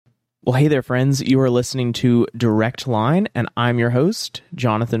Well, hey there, friends. You are listening to Direct Line, and I'm your host,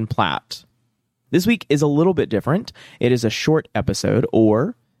 Jonathan Platt. This week is a little bit different. It is a short episode,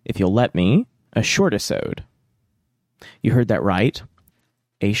 or, if you'll let me, a short-isode. You heard that right.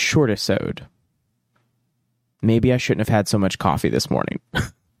 A short-isode. Maybe I shouldn't have had so much coffee this morning.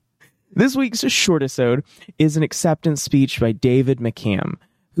 This week's short-isode is an acceptance speech by David McHam,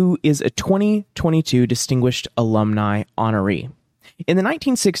 who is a 2022 Distinguished Alumni honoree. In the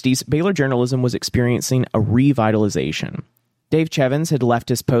 1960s, Baylor journalism was experiencing a revitalization. Dave Chevins had left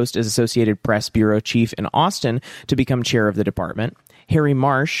his post as Associated Press Bureau Chief in Austin to become chair of the department. Harry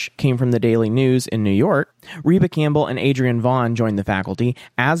Marsh came from the Daily News in New York. Reba Campbell and Adrian Vaughn joined the faculty,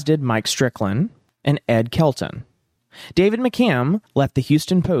 as did Mike Strickland and Ed Kelton. David McHam left the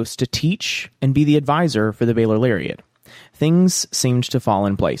Houston Post to teach and be the advisor for the Baylor Lariat. Things seemed to fall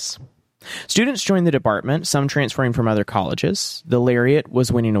in place. Students joined the department, some transferring from other colleges. The Lariat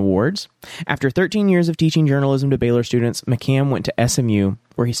was winning awards. After 13 years of teaching journalism to Baylor students, McHam went to SMU,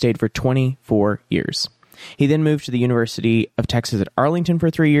 where he stayed for 24 years. He then moved to the University of Texas at Arlington for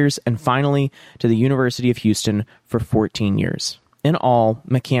 3 years, and finally to the University of Houston for 14 years. In all,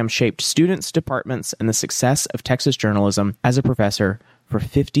 McHam shaped students, departments, and the success of Texas journalism as a professor for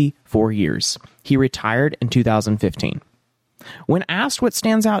 54 years. He retired in 2015. When asked what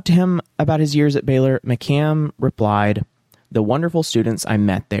stands out to him about his years at Baylor, McHam replied, "The wonderful students I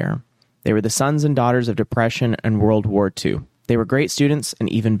met there. They were the sons and daughters of Depression and World War II. They were great students and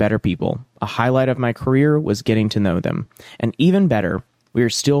even better people. A highlight of my career was getting to know them. And even better, we are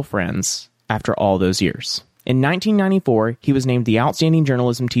still friends after all those years." In 1994, he was named the Outstanding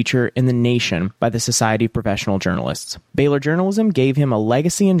Journalism Teacher in the Nation by the Society of Professional Journalists. Baylor Journalism gave him a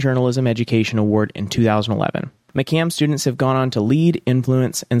Legacy in Journalism Education Award in 2011. McHam students have gone on to lead,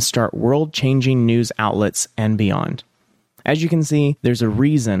 influence, and start world-changing news outlets and beyond. As you can see, there's a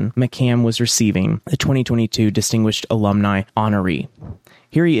reason McHam was receiving the 2022 Distinguished Alumni honoree.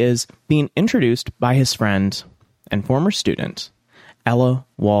 Here he is, being introduced by his friend and former student, Ella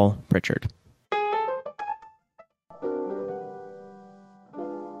Wall Pritchard.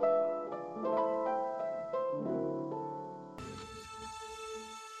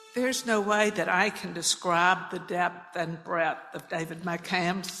 There's no way that I can describe the depth and breadth of David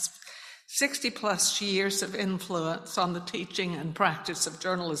McHam's 60-plus years of influence on the teaching and practice of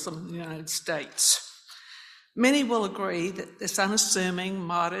journalism in the United States. Many will agree that this unassuming,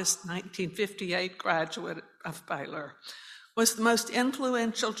 modest 1958 graduate of Baylor was the most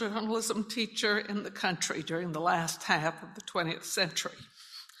influential journalism teacher in the country during the last half of the 20th century.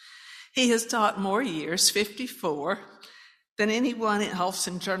 He has taught more years, 54, than anyone else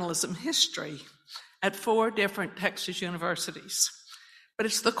in journalism history at 4 different Texas universities. But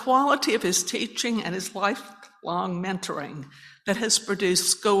it's the quality of his teaching and his lifelong mentoring that has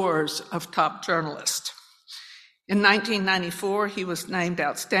produced scores of top journalists. In 1994, he was named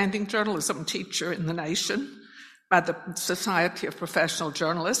Outstanding Journalism Teacher in the Nation by the Society of Professional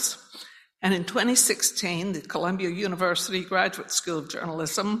Journalists. And in 2016, the Columbia University Graduate School of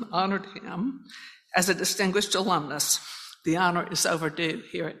Journalism honored him as a distinguished alumnus. The honor is overdue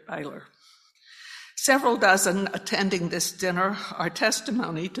here at Baylor. Several dozen attending this dinner are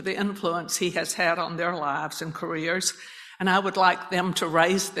testimony to the influence he has had on their lives and careers, and I would like them to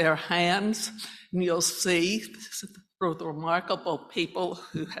raise their hands, and you'll see the remarkable people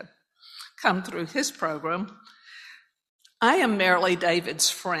who have come through his program. I am merely David's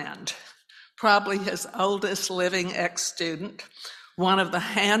friend, probably his oldest living ex-student, one of the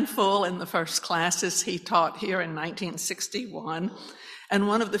handful in the first classes he taught here in 1961, and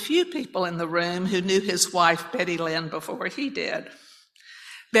one of the few people in the room who knew his wife, Betty Lynn, before he did.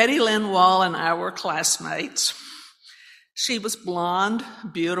 Betty Lynn Wall and I were classmates. She was blonde,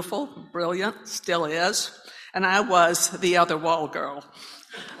 beautiful, brilliant, still is, and I was the other Wall girl.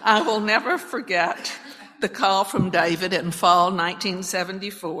 I will never forget the call from David in fall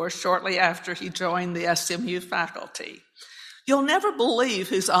 1974, shortly after he joined the SMU faculty. "You'll never believe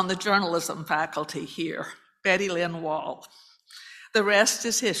who's on the journalism faculty here, Betty Lynn Wall." The rest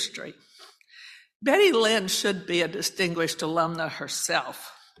is history. Betty Lynn should be a distinguished alumna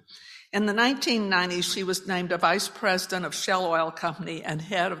herself. In the 1990s, she was named a vice president of Shell Oil Company and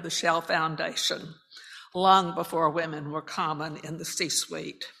head of the Shell Foundation, long before women were common in the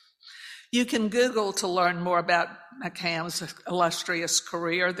C-suite. You can Google to learn more about McHam's illustrious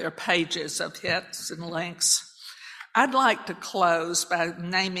career. There are pages of hits and links. I'd like to close by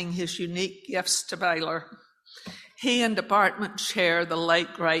naming his unique gifts to Baylor. He and department chair, the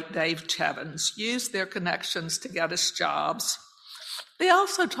late, great Dave Chevins, used their connections to get us jobs. They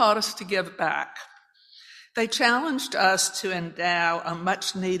also taught us to give back. They challenged us to endow a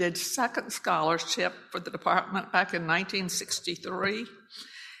much-needed second scholarship for the department back in 1963,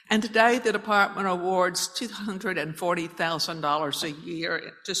 and today the department awards $240,000 a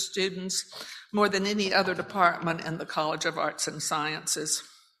year to students, more than any other department in the College of Arts and Sciences.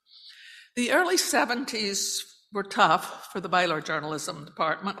 The early 70s were tough for the Baylor Journalism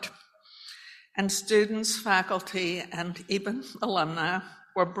Department, and students, faculty, and even alumni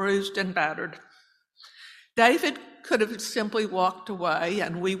were bruised and battered. David could have simply walked away,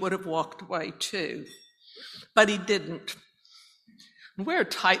 and we would have walked away too, but he didn't. We're a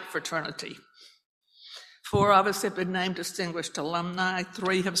tight fraternity. 4 of us have been named distinguished alumni.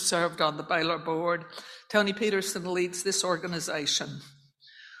 3 have served on the Baylor board. Tony Peterson leads this organization.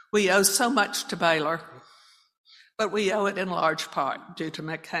 We owe so much to Baylor, but we owe it in large part due to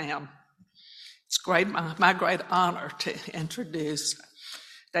McHam. It's my great honor to introduce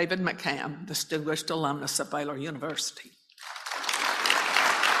David McHam, distinguished alumnus of Baylor University.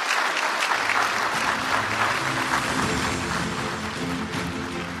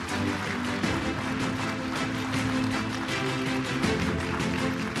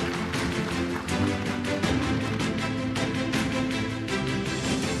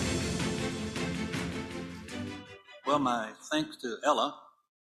 Well, my thanks to Ella.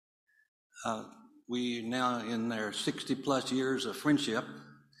 We now in their 60 plus years of friendship,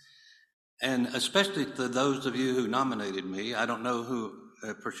 and especially to those of you who nominated me. I don't know who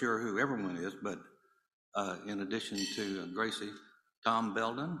for sure who everyone is, but in addition to Gracie, Tom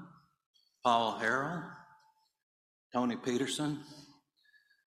Belden, Paul Harrell, Tony Peterson,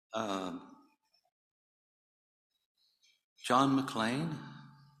 John McLean,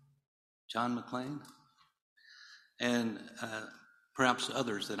 and perhaps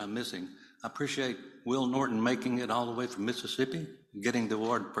others that I'm missing. I appreciate Will Norton making it all the way from Mississippi, getting the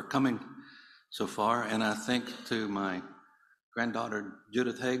award for coming so far, and I thank to my granddaughter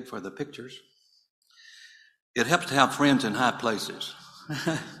Judith Haig for the pictures. It helps to have friends in high places.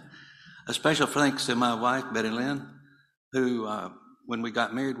 A special thanks to my wife, Betty Lynn, who, when we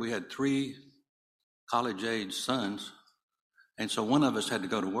got married, we had 3 college-age sons, and so one of us had to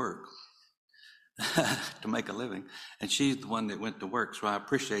go to work to make a living, and she's the one that went to work, so I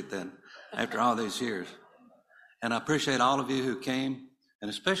appreciate that after all these years. And I appreciate all of you who came, and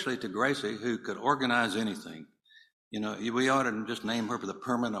especially to Gracie, who could organize anything. You know, we ought to just name her for the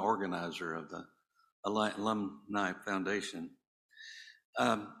permanent organizer of the Alumni Foundation.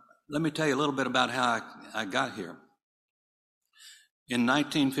 Let me tell you a little bit about how I got here. In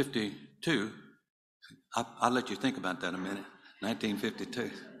 1952, I'll let you think about that a minute.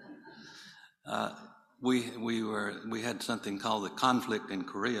 1952. We had something called the conflict in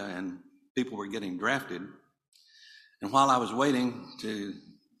Korea, and people were getting drafted. And while I was waiting to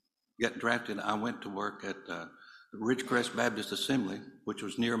get drafted, I went to work at the Ridgecrest Baptist Assembly, which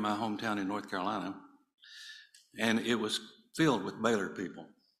was near my hometown in North Carolina, and it was filled with Baylor people.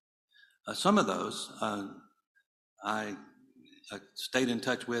 Some of those I stayed in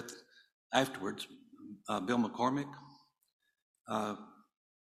touch with afterwards. Bill McCormick,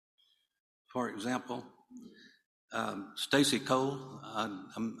 for example, Stacy Cole.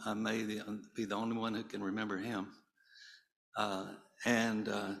 I may be the only one who can remember him, and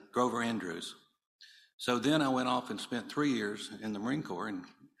Grover Andrews. So then I went off and spent 3 years in the Marine Corps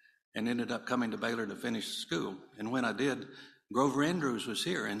and ended up coming to Baylor to finish school. And when I did, Grover Andrews was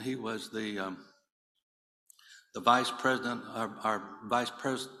here, and he was the vice president, our vice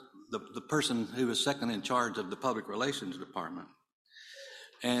president, the person who was second in charge of the public relations department.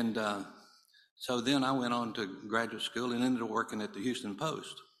 And so then I went on to graduate school and ended up working at the Houston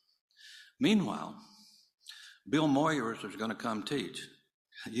Post. Meanwhile, Bill Moyers was going to come teach.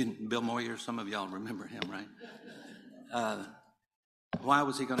 Bill Moyers, some of y'all remember him, right? Why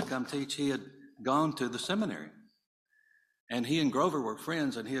was he going to come teach? He had gone to the seminary, and he and Grover were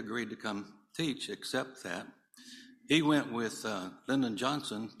friends, and he agreed to come teach, except that he went with Lyndon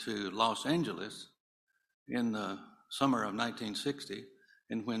Johnson to Los Angeles in the summer of 1960,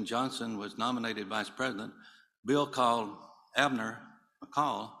 and when Johnson was nominated vice president, Bill called Abner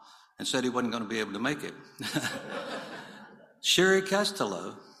McCall and said he wasn't going to be able to make it. Sherry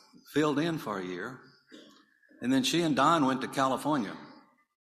Castello filled in for a year, and then she and Don went to California.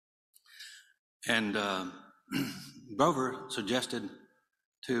 And Grover suggested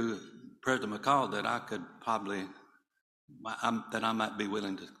to President McCall that I could probably, that I might be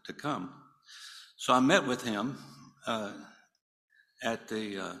willing to come. So I met with him at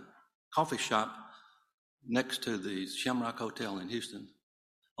the coffee shop next to the Shamrock Hotel in Houston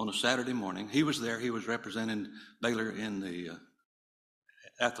on a Saturday morning. He was there. He was representing Baylor in the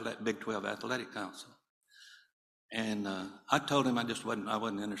Big 12 Athletic Council. And I told him I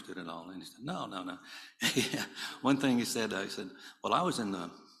wasn't interested at all. And he said, no. Yeah. One thing he said, well, I was in the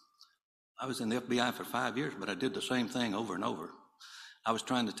FBI for 5 years, but I did the same thing over and over. I was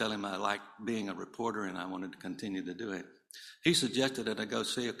trying to tell him I liked being a reporter and I wanted to continue to do it. He suggested that I go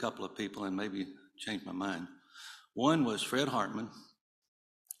see a couple of people and maybe change my mind. One was Fred Hartman,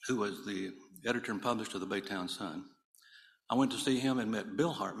 who was the editor and publisher of the Baytown Sun. I went to see him and met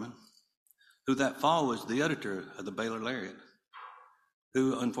Bill Hartman, who that fall was the editor of the Baylor Lariat,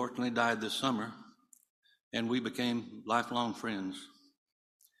 who unfortunately died this summer, and we became lifelong friends.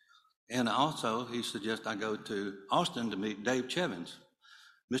 And also, he suggested I go to Austin to meet Dave Chevins.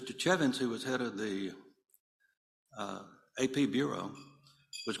 Mr. Chevins, who was head of the AP Bureau,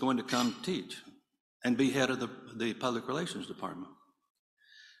 was going to come teach and be head of the Public Relations Department.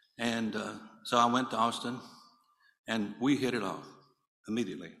 And so I went to Austin, and we hit it off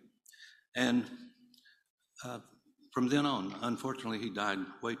immediately. And from then on, unfortunately, he died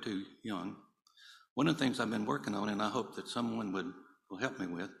way too young. One of the things I've been working on, and I hope that someone will help me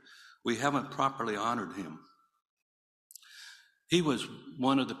with, we haven't properly honored him. He was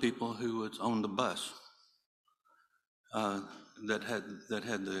one of the people who was on the bus that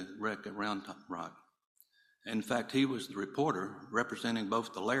had the wreck at Round Rock. In fact, he was the reporter representing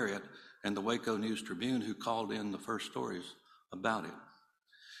both the Lariat and the Waco News Tribune who called in the first stories about it.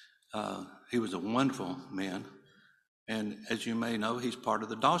 He was a wonderful man, and as you may know, he's part of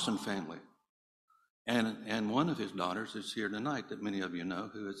the Dawson family. And one of his daughters is here tonight that many of you know,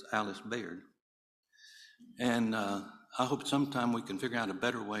 who is Alice Baird. And I hope sometime we can figure out a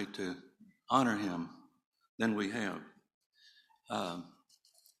better way to honor him than we have.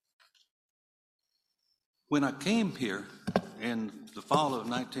 When I came here in the fall of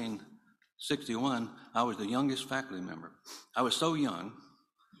 1961, I was the youngest faculty member. I was so young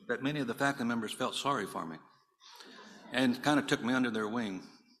that many of the faculty members felt sorry for me and kind of took me under their wing.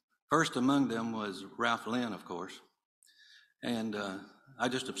 First among them was Ralph Lynn, of course, and I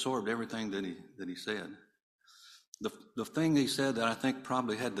just absorbed everything that he said. The thing he said that I think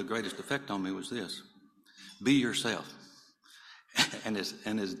probably had the greatest effect on me was this: be yourself. and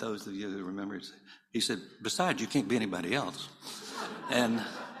as those of you who remember, he said, besides, you can't be anybody else. And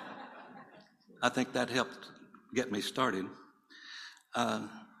I think that helped get me started. I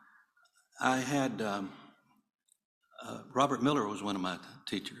had Robert Miller was one of my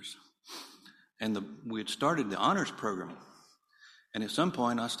teachers, and we had started the honors program. And at some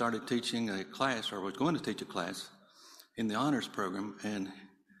point, I started teaching a class, or was going to teach a class in the honors program, and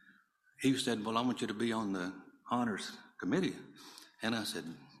he said, well, I want you to be on the honors committee. And I said,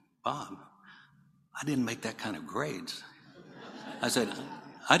 Bob, I didn't make that kind of grades. I said,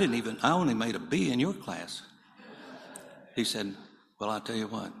 I only made a B in your class. He said, well, I'll tell you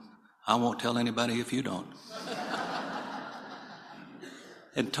what, I won't tell anybody if you don't.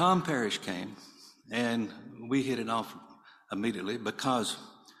 And Tom Parrish came, and we hit it off immediately because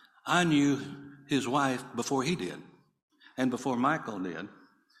I knew his wife before he did, and before Michael did.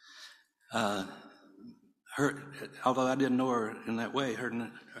 Although I didn't know her in that way,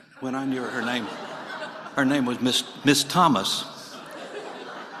 when I knew her name was Miss Thomas,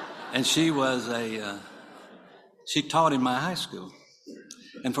 and she taught in my high school,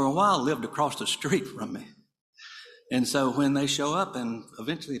 and for a while lived across the street from me. And so when they show up and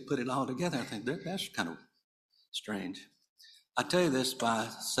eventually put it all together, I think that's kind of strange. I tell you this by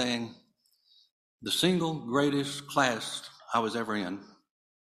saying the single greatest class I was ever in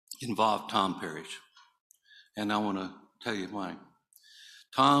involved Tom Parrish. And I want to tell you why.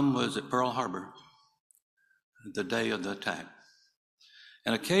 Tom was at Pearl Harbor the day of the attack.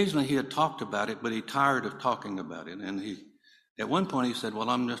 And occasionally he had talked about it, but he tired of talking about it. And at one point he said, well,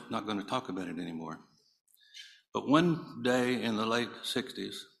 I'm just not going to talk about it anymore. But one day in the late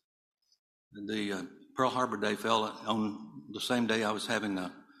 60s, the Pearl Harbor Day fell on the same day I was having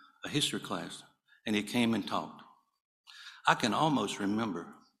a history class, and he came and talked. I can almost remember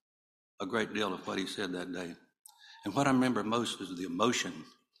a great deal of what he said that day. And what I remember most is the emotion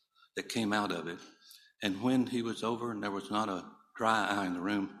that came out of it. And when he was over and there was not a dry eye in the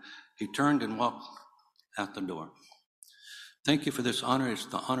room, he turned and walked out the door. Thank you for this honor. It's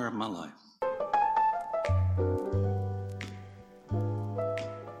the honor of my life.